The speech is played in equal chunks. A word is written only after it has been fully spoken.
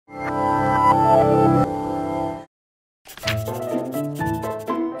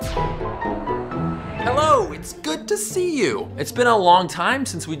see you. It's been a long time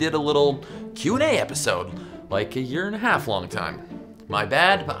since we did a little Q&A episode, like a year and a half long time. My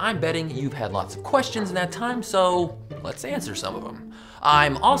bad, but I'm betting you've had lots of questions in that time, so let's answer some of them.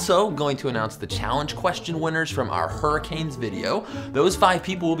 I'm also going to announce the challenge question winners from our Hurricanes video. Those 5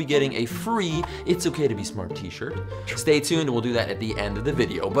 people will be getting a free It's Okay to Be Smart t-shirt. Stay tuned, we'll do that at the end of the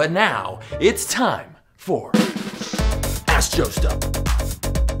video. But now, it's time for Ask Joe Stuff.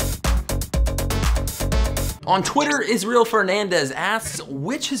 On Twitter, Israel Fernandez asks,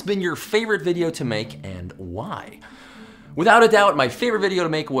 which has been your favorite video to make and why? Without a doubt, my favorite video to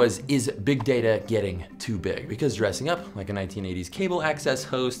make was Is Big Data Getting Too Big? Because dressing up like a 1980s cable access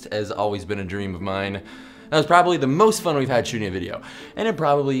host has always been a dream of mine. That was probably the most fun we've had shooting a video. And it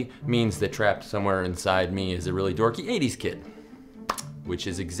probably means that trapped somewhere inside me is a really dorky 80s kid, which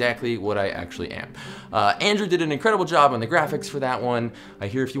is exactly what I actually am. Andrew did an incredible job on the graphics for that one. I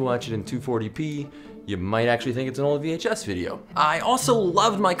hear if you watch it in 240p, you might actually think it's an old VHS video. I also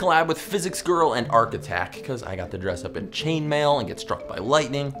loved my collab with Physics Girl and Arc Attack because I got to dress up in chainmail and get struck by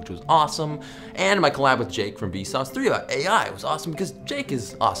lightning, which was awesome. And my collab with Jake from Vsauce 3 about AI was awesome because Jake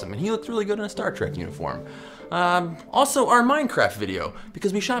is awesome and he looked really good in a Star Trek uniform. Also our Minecraft video,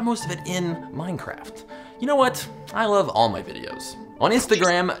 because we shot most of it in Minecraft. You know what? I love all my videos. On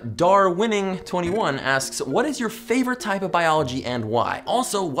Instagram, Darwinning21 asks, what is your favorite type of biology and why?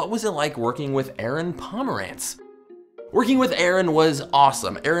 Also, what was it like working with Aaron Pomerantz? Working with Aaron was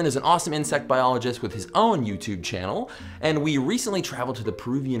awesome. Aaron is an awesome insect biologist with his own YouTube channel, and we recently traveled to the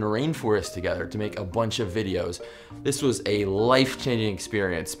Peruvian rainforest together to make a bunch of videos. This was a life-changing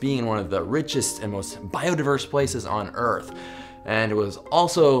experience, being in one of the richest and most biodiverse places on Earth. And it was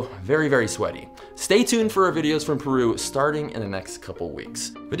also very, very sweaty. Stay tuned for our videos from Peru starting in the next couple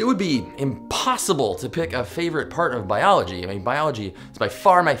weeks. But it would be impossible to pick a favorite part of biology. I mean, biology is by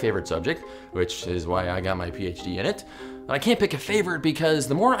far my favorite subject, which is why I got my PhD in it. But I can't pick a favorite because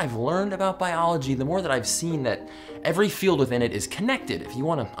the more I've learned about biology, the more that I've seen that every field within it is connected. If you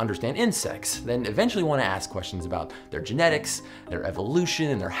want to understand insects, then eventually want to ask questions about their genetics, their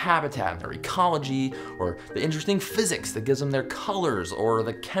evolution, and their habitat, and their ecology, or the interesting physics that gives them their colors, or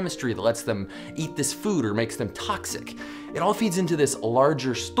the chemistry that lets them eat this food or makes them toxic. It all feeds into this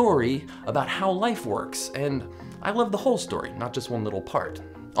larger story about how life works, and I love the whole story, not just one little part.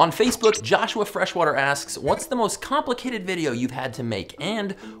 On Facebook, Joshua Freshwater asks, what's the most complicated video you've had to make,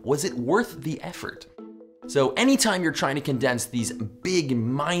 and was it worth the effort? So anytime you're trying to condense these big,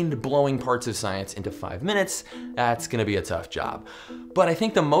 mind-blowing parts of science into 5 minutes, that's gonna be a tough job. But I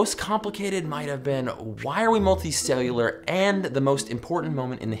think the most complicated might have been, why are we multicellular, and the most important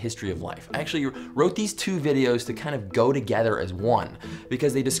moment in the history of life. I actually wrote these 2 videos to kind of go together as one,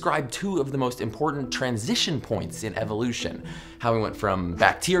 because they describe 2 of the most important transition points in evolution. How we went from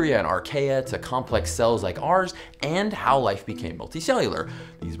bacteria and archaea to complex cells like ours, and how life became multicellular.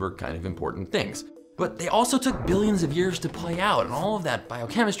 These were kind of important things. But they also took billions of years to play out, and all of that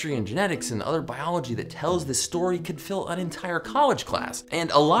biochemistry and genetics and other biology that tells this story could fill an entire college class. And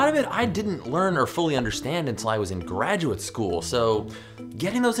a lot of it I didn't learn or fully understand until I was in graduate school, so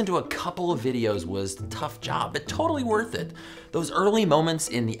getting those into a couple of videos was a tough job, but totally worth it. Those early moments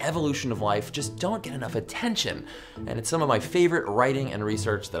in the evolution of life just don't get enough attention, and it's some of my favorite writing and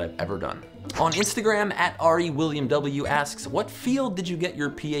research that I've ever done. On Instagram, @REWilliamW asks, what field did you get your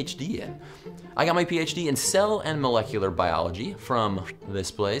PhD in? I got my PhD in cell and molecular biology from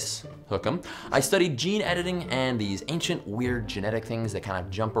this place, Hookham. I studied gene editing and these ancient weird genetic things that kind of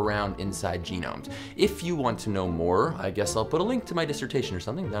jump around inside genomes. If you want to know more, I guess I'll put a link to my dissertation or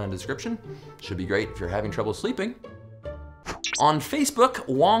something down in the description. Should be great if you're having trouble sleeping. On Facebook,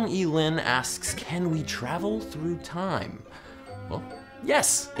 Wong E. Lin asks, can we travel through time? Well,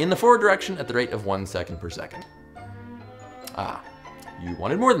 yes, in the forward direction at the rate of 1 second per second. Ah. You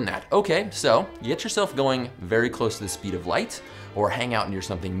wanted more than that. Okay, so get yourself going very close to the speed of light, or hang out near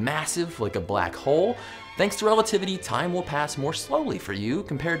something massive like a black hole. Thanks to relativity, time will pass more slowly for you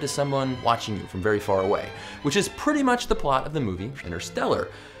compared to someone watching you from very far away, which is pretty much the plot of the movie Interstellar,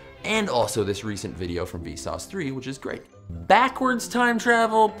 and also this recent video from Vsauce 3, which is great. Backwards time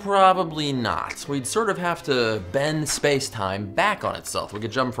travel? Probably not. We'd sort of have to bend space-time back on itself. We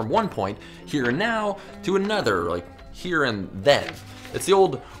could jump from one point, here and now, to another, like here and then. It's the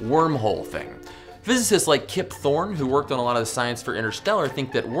old wormhole thing. Physicists like Kip Thorne, who worked on a lot of the science for Interstellar,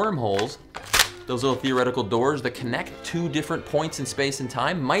 think that wormholes, those little theoretical doors that connect 2 different points in space and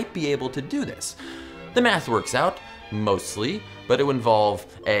time, might be able to do this. The math works out, mostly, but it would involve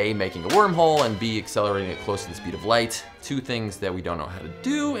A, making a wormhole, and B, accelerating it close to the speed of light, 2 things that we don't know how to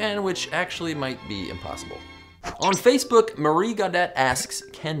do, and which actually might be impossible. On Facebook, Marie Gaudette asks,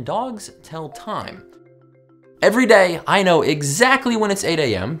 can dogs tell time? Every day, I know exactly when it's 8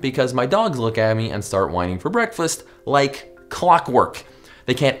 a.m. because my dogs look at me and start whining for breakfast like clockwork.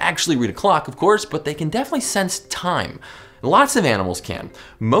 They can't actually read a clock, of course, but they can definitely sense time. Lots of animals can.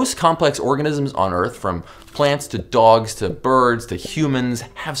 Most complex organisms on Earth, from plants to dogs to birds to humans,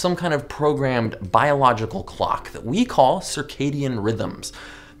 have some kind of programmed biological clock that we call circadian rhythms.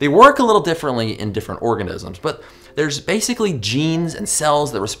 They work a little differently in different organisms, but there's basically genes and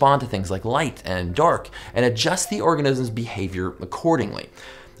cells that respond to things like light and dark and adjust the organism's behavior accordingly.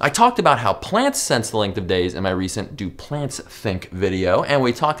 I talked about how plants sense the length of days in my recent Do Plants Think video, and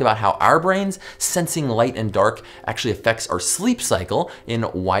we talked about how our brains sensing light and dark actually affects our sleep cycle in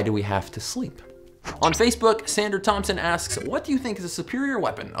Why Do We Have to Sleep? On Facebook, Sandra Thompson asks, what do you think is a superior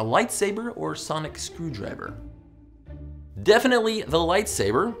weapon, a lightsaber or sonic screwdriver? Definitely the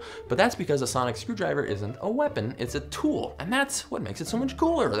lightsaber, but that's because a sonic screwdriver isn't a weapon, it's a tool, and that's what makes it so much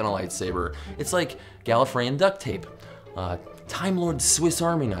cooler than a lightsaber. It's like Gallifreyan duct tape. Time Lord's Swiss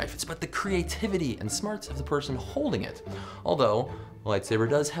Army knife. It's about the creativity and smarts of the person holding it. Although, a lightsaber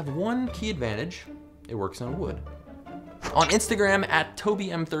does have one key advantage, it works on wood. On Instagram,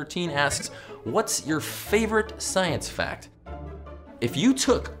 @TobyM13 asks, what's your favorite science fact? If you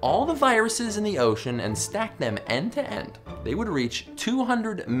took all the viruses in the ocean and stacked them end to end, they would reach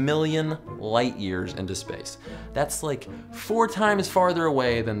 200 million light years into space. That's like 4 times farther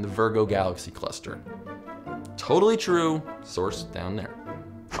away than the Virgo galaxy cluster. Totally true, source down there.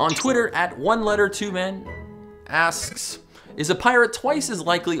 On Twitter, @OneLetter2Men asks, is a pirate twice as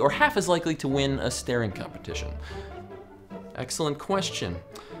likely or half as likely to win a staring competition? Excellent question.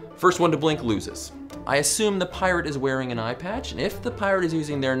 First one to blink loses. I assume the pirate is wearing an eye patch, and if the pirate is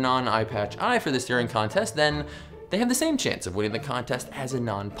using their non-eye patch eye for the staring contest, then they have the same chance of winning the contest as a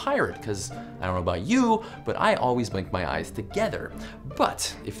non-pirate, because I don't know about you, but I always blink my eyes together.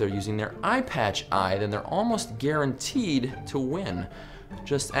 But if they're using their eye patch eye, then they're almost guaranteed to win.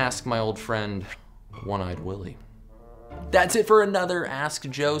 Just ask my old friend, One-Eyed Willie. That's it for another Ask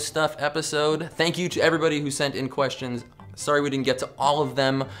Joe Stuff episode. Thank you to everybody who sent in questions. Sorry we didn't get to all of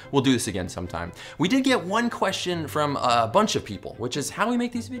them. We'll do this again sometime. We did get one question from a bunch of people, which is how we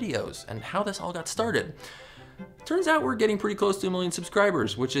make these videos and how this all got started. Turns out we're getting pretty close to 1 million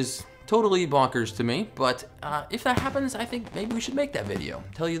subscribers, which is totally bonkers to me, but if that happens, I think maybe we should make that video,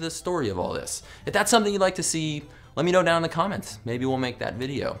 tell you the story of all this. If that's something you'd like to see, let me know down in the comments. Maybe we'll make that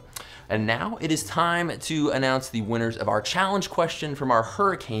video. And now it is time to announce the winners of our challenge question from our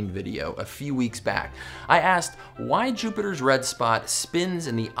hurricane video a few weeks back. I asked why Jupiter's red spot spins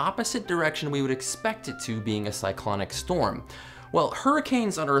in the opposite direction we would expect it to, being a cyclonic storm. Well,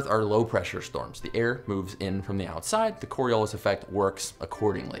 hurricanes on Earth are low pressure storms. The air moves in from the outside, the Coriolis effect works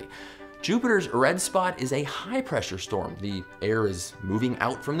accordingly. Jupiter's red spot is a high pressure storm. The air is moving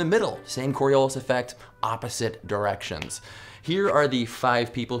out from the middle, same Coriolis effect, opposite directions. Here are the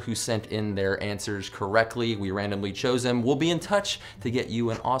 5 people who sent in their answers correctly. We randomly chose them. We'll be in touch to get you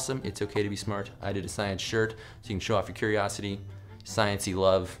an awesome It's Okay to Be Smart I Did a Science shirt so you can show off your curiosity, sciencey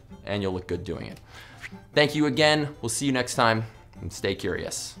love, and you'll look good doing it. Thank you again. We'll see you next time, and stay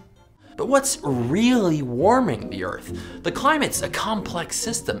curious. But what's really warming the Earth? The climate's a complex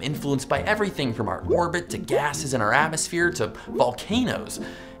system influenced by everything from our orbit to gases in our atmosphere to volcanoes.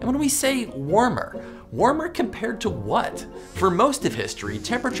 And when we say warmer, warmer compared to what? For most of history,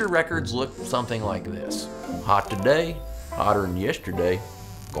 temperature records look something like this. Hot today, hotter than yesterday,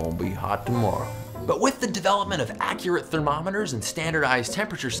 gonna be hot tomorrow. But with the development of accurate thermometers and standardized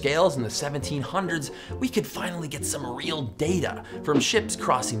temperature scales in the 1700s, we could finally get some real data from ships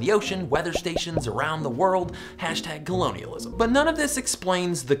crossing the ocean, weather stations around the world, #colonialism. But none of this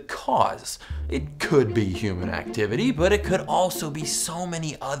explains the cause. It could be human activity, but it could also be so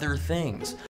many other things.